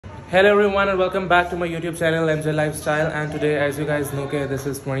Hello everyone and welcome back to my YouTube channel MJ Lifestyle, and today, as you guys know, this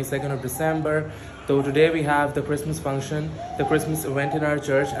is 22nd of December. So today we have the Christmas function, the Christmas event in our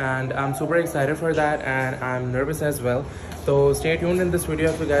church, and I'm super excited for that and I'm nervous as well. So stay tuned in this video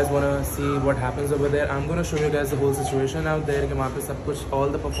if you guys want to see what happens over there. I'm going to show you guys the whole situation out there, all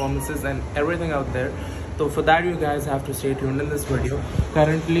the performances and everything out there. So for that you guys have to stay tuned in this video.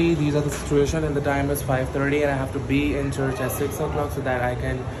 Currently these are the situation and the time is 5:30 and I have to be in church at 6 o'clock so that I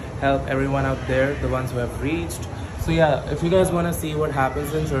can help everyone out there, the ones who have reached. So yeah, if you guys want to see what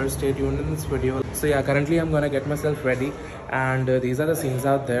happens in church, stay tuned in this video. So yeah, currently I'm gonna get myself ready, and these are the scenes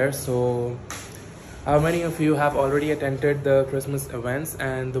out there. So how many of you have already attended the Christmas events,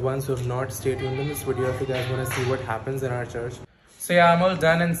 and the ones who have not, stay tuned in this video if you guys want to see what happens in our church. So yeah, I'm all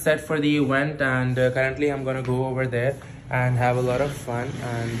done and set for the event, and currently I'm gonna go over there and have a lot of fun.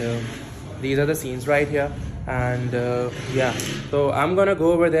 And these are the scenes right here. And yeah, so I'm gonna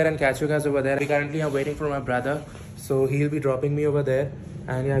go over there and catch you guys over there. We currently are waiting for my brother, so he'll be dropping me over there.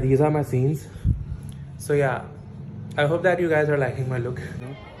 And yeah, these are my scenes. So yeah, I hope that you guys are liking my look.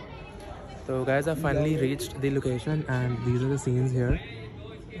 So guys, I finally reached the location, and these are the scenes here,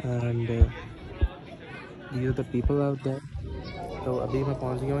 and these are the people out there. So अभी मैं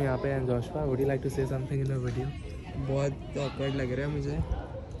पहुंच गया हूँ यहाँ पे. And Joshua, would you like to say something in the video? बहुत awkward लग रहा है मुझे.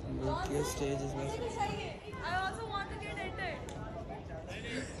 ये stage is my...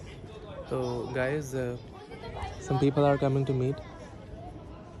 So guys, some people are coming to meet.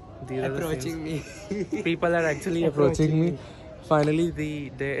 These approaching me. People are actually approaching me. Finally, the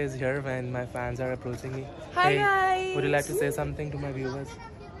day is here when my fans are approaching me. Hi guys. Would you like to say something to my viewers?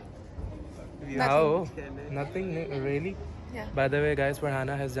 Nothing. Oh, nothing, really? Yeah. By the way, guys,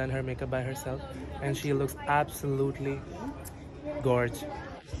 Farhana has done her makeup by herself, and she looks absolutely gorgeous.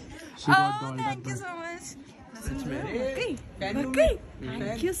 She got dolled thank you so much.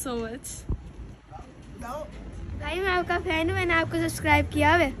 Thank you so much. भाई मैं आपका fan हूँ, मैंने आपको subscribe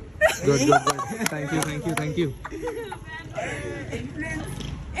किया है. Good. Thank you.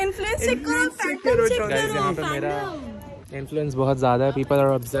 Influence से करो. Guys, यहाँ पे मेरा influence बहुत ज़्यादा है. People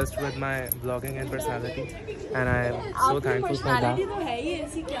are obsessed with my vlogging and personality, and I am so thankful for that. तो है ही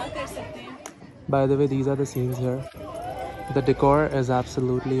ऐसी, क्या कर सकते हैं. By the way, these are the scenes here. The decor is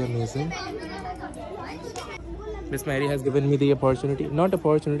absolutely amazing. Miss Mary has given me the opportunity, not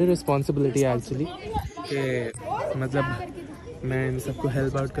opportunity, responsibility actually, कि मतलब मैं इन सबको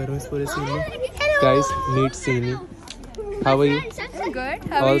help out करूँ इस पूरे scene में. Guys, meet Sini. How are you? Good.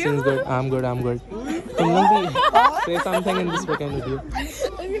 How All are you? seems good. I'm good. तुम लोग भी say something in this weekend video.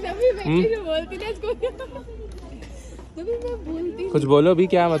 कुछ बोलो भी.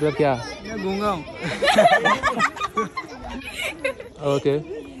 क्या मतलब क्या? मैं गूंगा हूँ. Okay.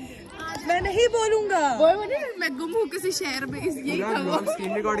 मैं नहीं बोलूँगा. मैं गुम हूँ किसी शहर में. यही था वो.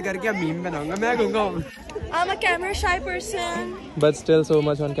 स्क्रीन रिकॉर्ड करके मीम बनाऊंगा. मैं गूंगा हूँ. I'm a camera shy person. But still so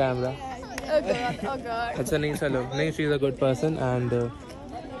much on camera. Oh god. अच्छा नहीं, चलो नहीं. She's a good person and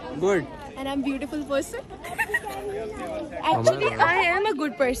Good. And I'm beautiful person. Actually, I am a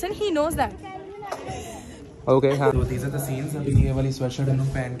good person. He knows that. Okay, हाँ. So these are the scenes. अभी ये वाली sweatshirt हम लोग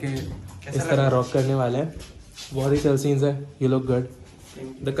पहन के इस तरह rock करने वाले हैं. बहुत ही chill scenes है. You look good.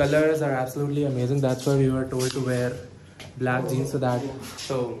 The colors are absolutely amazing. That's why we were told to wear black jeans so that.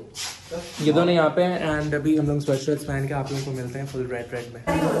 So ये दोनों यहाँ पे हैं, and अभी हम लोग sweatshirts पहन के आप लोगों को मिलते हैं full red में.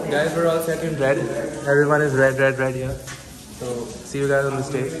 Guys, we're all set in red. Everyone is red here. So see you guys on the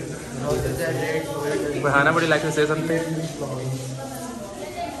stage. Farhana, would you like to say something?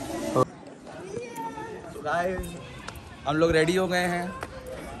 So guys, हम लोग रेडी हो गए हैं.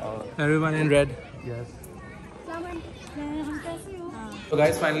 Everyone in red. Yes. तो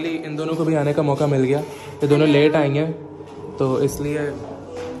guys finally in दोनों को भी आने का मौका मिल गया. ये दोनों लेट आएंगे, तो इसलिए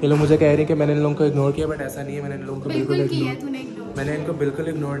ये लोग मुझे कह रहे हैं कि मैंने इन लोगों को इग्नोर किया, बट ऐसा नहीं है. मैंने इन लोगों को बिल्कुल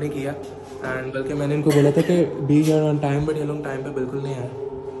इग्नोर नहीं किया. एंड बल्कि मैंने इनको बोला था कि be here on time, but ये लोग टाइम पे बिल्कुल नहीं आए.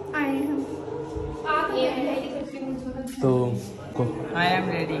 तो I am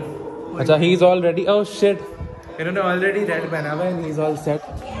ready. अच्छा, he is all ready. Oh shit, इन्होंने ऑलरेडी रेड पहना हुआ है and he is all set.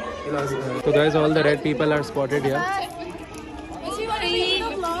 So guys, all the red people are spotted here.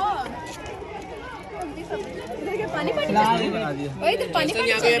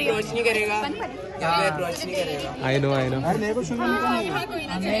 Approach नहीं करेगा. I know. मेरे को सुनना नहीं.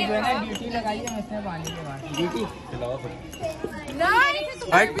 हमने जो है ना ड्यूटी लगाई है इसमें पानी के बाद. ड्यूटी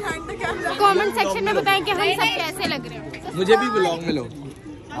कमेंट सेक्शन में बताएं कि हम सब कैसे लग रहे हैं. मुझे भी ब्लॉग में लो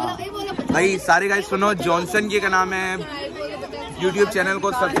भाई. सारे गाइस सुनो, जॉनसन ये का नाम है. YouTube चैनल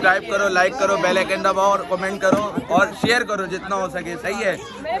को सब्सक्राइब करो, लाइक करो, बेल आइकन दबाओ और कमेंट करो और शेयर करो जितना हो सके. सही है.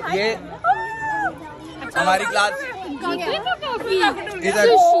 ये हमारी क्लास इधर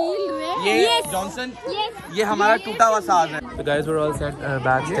ये जॉनसन, ये हमारा टूटा हुआ साज है। The guys were all set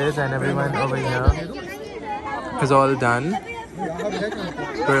backstage and everyone over here is all done.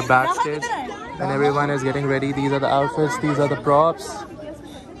 We're backstage and everyone is getting ready. These are the outfits, these are the props,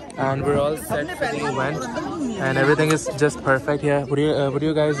 and we're all set for the event and everything is just perfect here. Would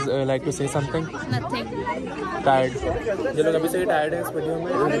you guys like to say something? Nothing. Tired. ये लोग अभी से tired हैं इस video में।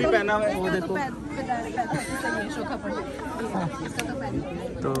 मैंने भी पहना है वो देखो।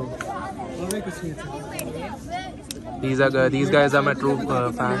 तो these guys are my true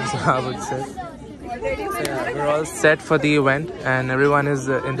fans, I would say. So yeah, we're all set for the event and everyone is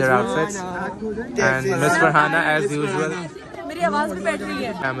in their outfits. And Miss Farhana as usual. मेरी आवाज भी बैठ रही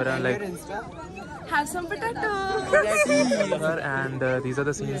है। Camera like. Have some potatoes. And these are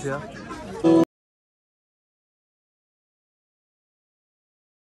the scenes here.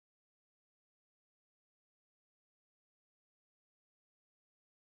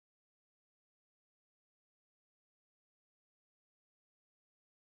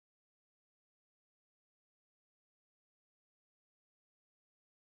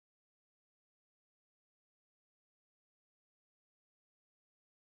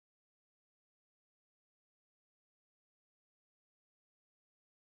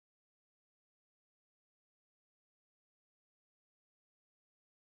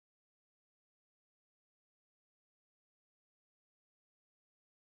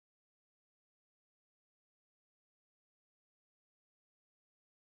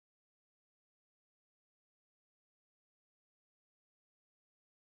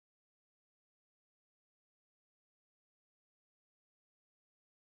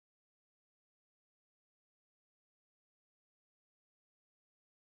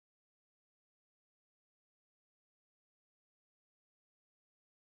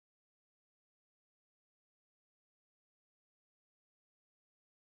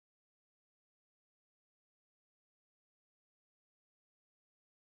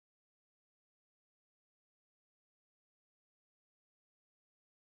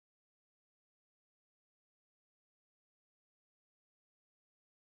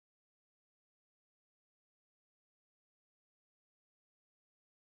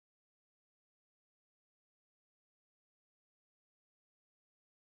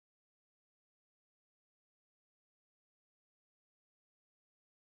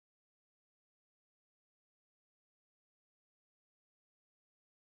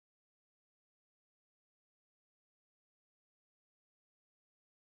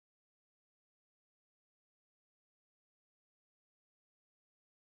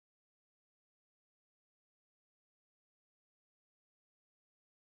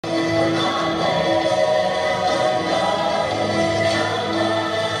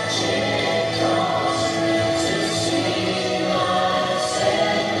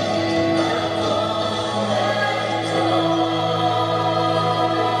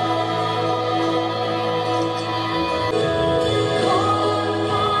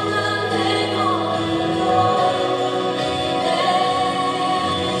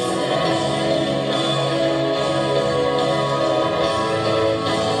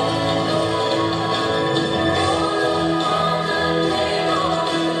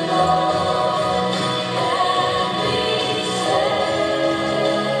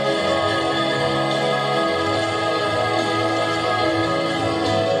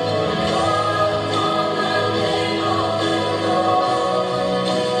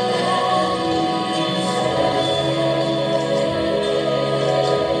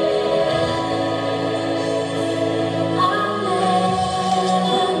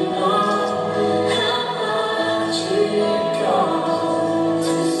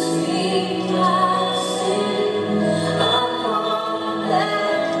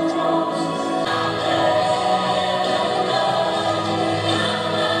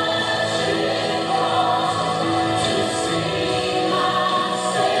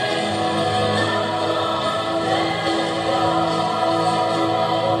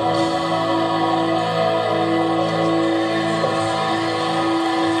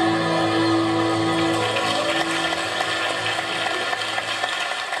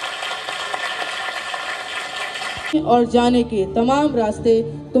 और जाने के तमाम रास्ते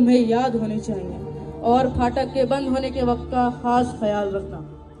तुम्हें याद होने चाहिए और फाटक के बंद होने के वक्त का खास ख्याल रखना।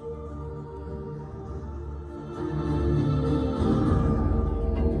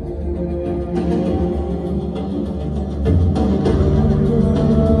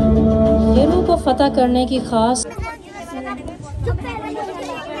 शेरों को फतह करने की खास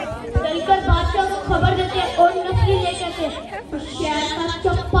दलकर बादशाह को खबर देते और नकली लेकर के शहर का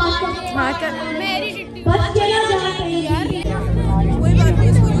चप्पा बच के ना जाना चाहिए।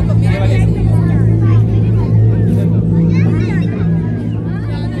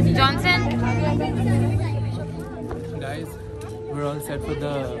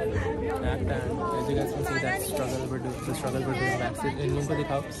 इन लोगों को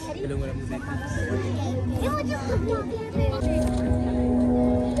दिखाओ, ये लोग मेरा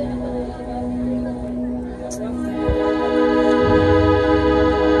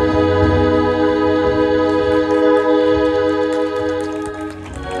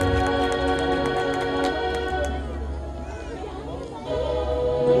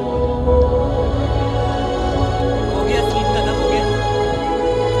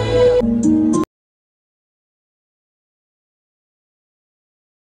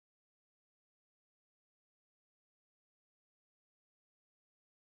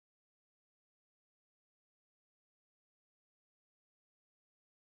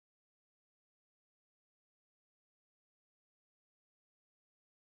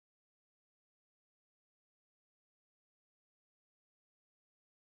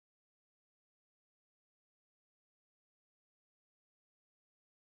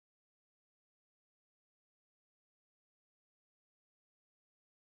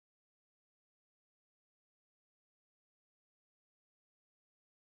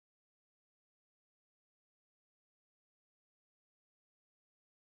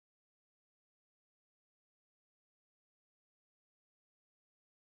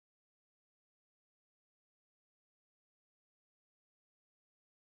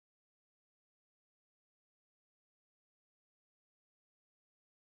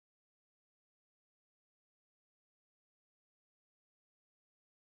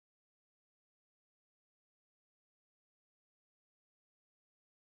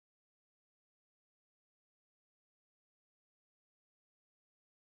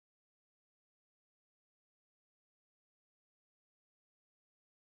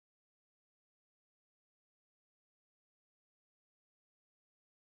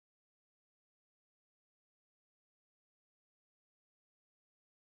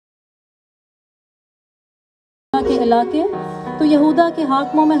मुंह के इलाके तो यहूदा के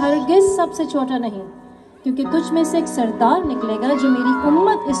हाकमों में हरगिज़ सबसे छोटा नहीं, क्योंकि तुझ में से एक सरदार निकलेगा जो मेरी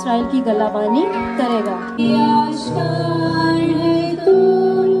उम्मत इस्राएल की गलाबानी करेगा।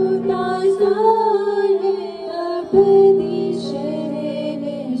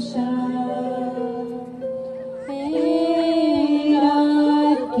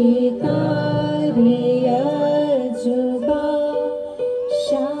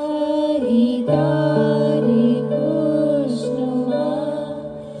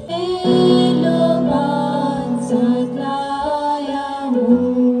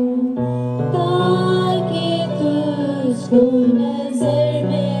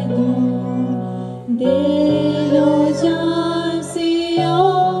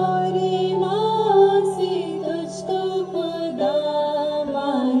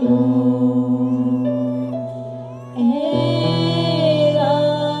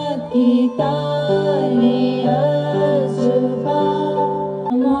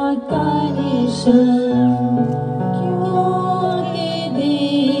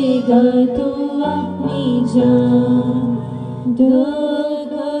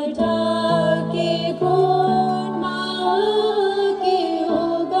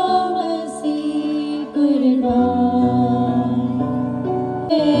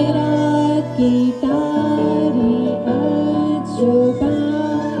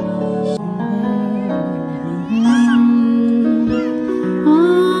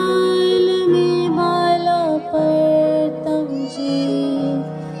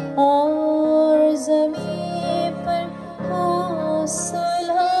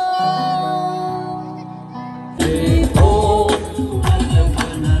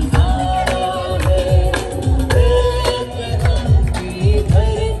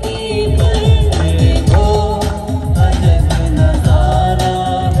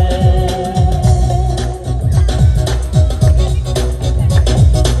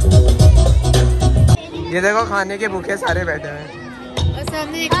 ये देखो खाने के भूखे सारे बैठे हैं और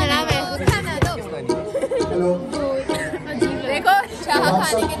सामने एक खराब है, खाना दो। देखो शाह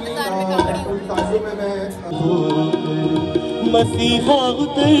खाने के इंतजार में खड़ी। मसीहा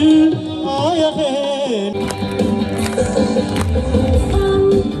उतर आया है।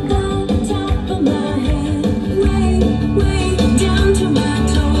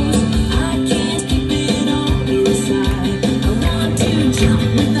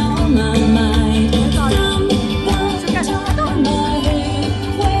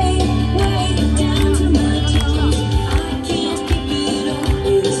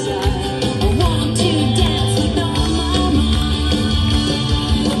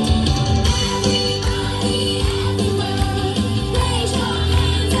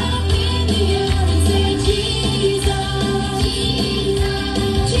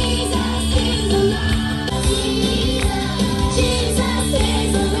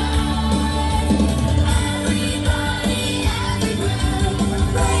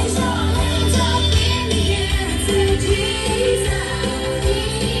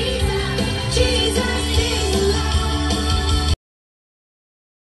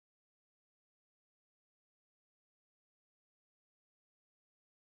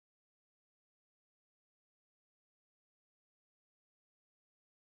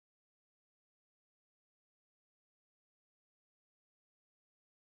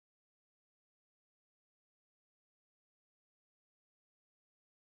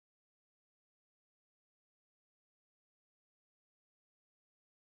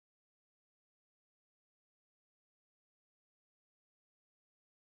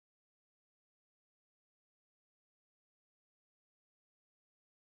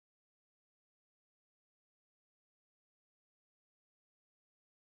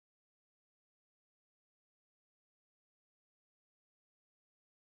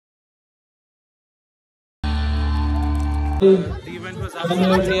 The event was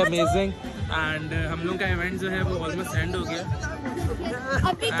absolutely amazing and हम लोग का event जो है वो almost end हो गया.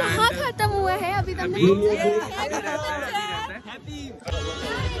 अभी कहाँ खत्म हुआ है अभी तक.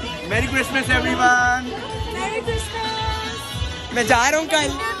 Merry Christmas everyone. Merry Christmas. मैं जा रहा हूँ कल.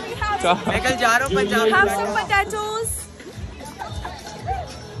 मैं कल जा रहा हूँ Punjab. Have some potatoes.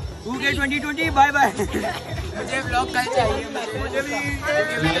 Okay 2020 bye bye. मुझे vlog कल चाहिए. मुझे भी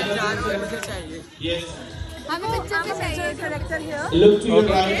जा रहा हूँ चाहिए. Yes. I'm a major character here.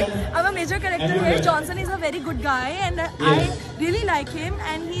 Okay. I'm a major character here. Johnson is a very good guy and I really like him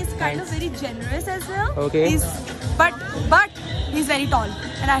and he's kind of very generous as well. Okay. But he's very tall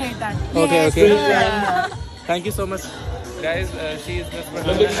and I hate that. Okay. Thank you so much, guys. She is Miss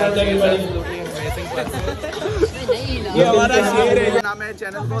Mahana and she is absolutely amazing person. ये हमारा share है. नाम है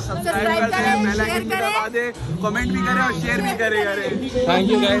channel को subscribe कर दें, bell icon भी दबा दें, कमेंट भी करें और शेयर भी करें. Thank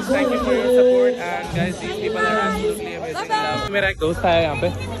you guys. Thank you for your support and guys these people are absolutely amazing. मेरा एक दोस्त आया यहाँ पे.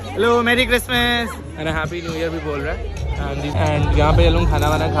 Hello, Merry Christmas and a Happy New Year भी बोल रहा है. And यहाँ पे ये लोग खाना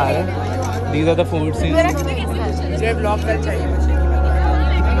वाना खा रहे हैं. These are the food scenes. मुझे ब्लॉग कल चाहिए.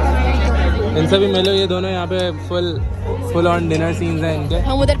 इनसे भी मिलो. ये दोनों यहाँ पे फुल ऑन डिनर सीन्स हैं इनके.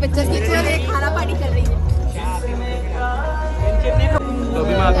 हम उधर पिक्चर्स खींच रहे हैं. खाना पार्टी चल रही है. तो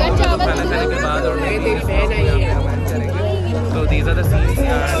अभी मैं आपको खाना खाने के बाद और so these are the scenes and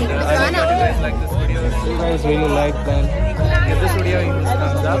I hope you guys like this video. If you guys really like then give this video a huge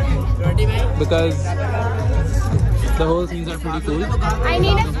thumbs up because the whole scenes are pretty cool. I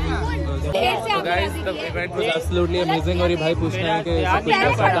need a So guys the event was absolutely amazing और ये भाई पूछ रहे हैं कि सब कुछ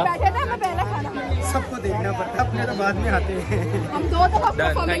कैसा था. सबको देखना पड़ता है, अपने तो बाद में आते हैं.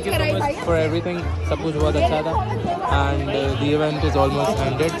 Thank you so much for everything. सब कुछ बहुत अच्छा था and the event is almost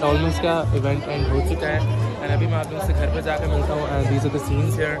ended. Almost का event end हो चुका है and अभी मैं आप लोगों से घर पे जाकर मिलता हूँ and these are the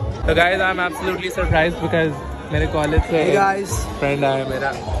scenes here. So guys I'm absolutely surprised because मेरे कॉलेज से फ्रेंड आया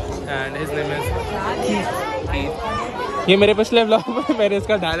मेरा and his name is Keith. ये मेरे पिछले vlog में मैंने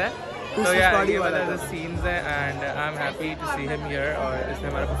इसका डाला है. तो यार ये वाला the scenes है and I'm happy to see him here और इसने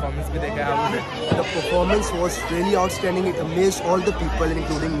हमारा performance भी देखा है. The performance was really outstanding. It amazed all the people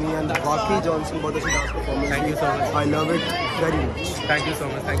including me and Baki Johnson बहुत अच्छी dance performance. Thank you so much. I love it very much. Thank you so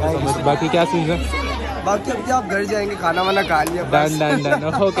much. Thank you so much. बाकी क्या scenes हैं? बाकी अब आप घर जाएंगे खाना वाना खा लिया. Done.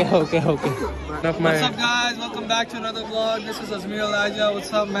 Okay. What's up guys? Welcome back to another vlog. This is Azmir Elijah.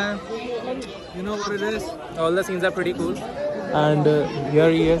 What's up man? You know what it is? All the scenes are pretty cool and here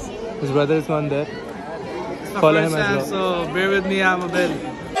he is. His brother is on there. Follow him as well. So bear with me, I'm a bit.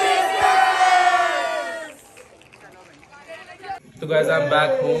 So guys, I'm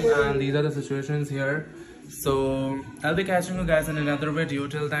back home and these are the situations here. So I'll be catching you guys in another video.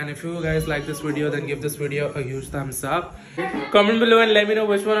 Till then, if you guys like this video, then give this video a huge thumbs up. Comment below and let me know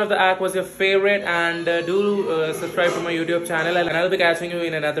which one of the act was your favorite and do subscribe to my YouTube channel and I'll be catching you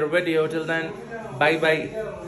in another video. Till then, bye bye.